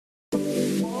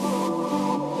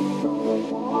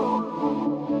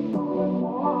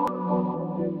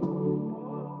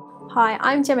Hi,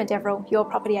 I'm Gemma Deverell, your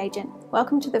property agent.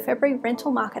 Welcome to the February rental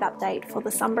market update for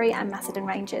the Sunbury and Macedon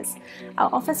ranges.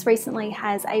 Our office recently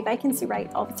has a vacancy rate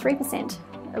of 3%,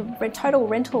 a total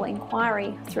rental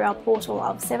inquiry through our portal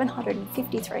of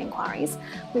 753 inquiries.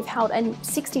 We've held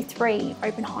 63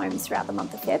 open homes throughout the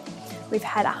month of Feb. We've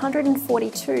had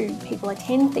 142 people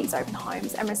attend these open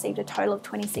homes and received a total of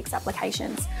 26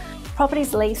 applications.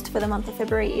 Properties leased for the month of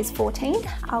February is 14.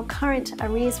 Our current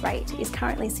arrears rate is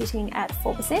currently sitting at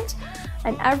 4%.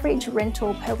 An average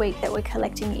rental per week that we're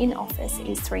collecting in office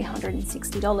is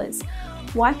 $360.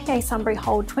 YPA Sunbury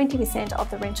hold 20% of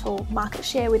the rental market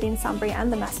share within Sunbury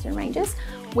and the Macedon ranges.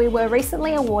 We were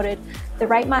recently awarded the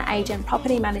Rate My Agent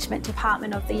Property Management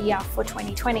Department of the Year for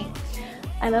 2020.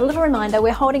 And a little reminder,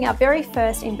 we're holding our very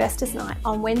first Investors Night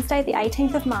on Wednesday the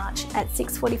 18th of March at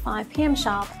 6:45 p.m.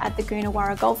 sharp at the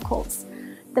Goonawarra Golf Course.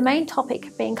 The main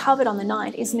topic being covered on the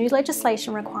night is new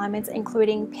legislation requirements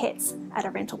including pets at a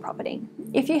rental property.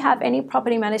 If you have any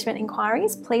property management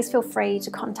inquiries, please feel free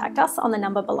to contact us on the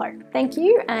number below. Thank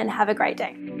you and have a great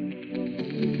day.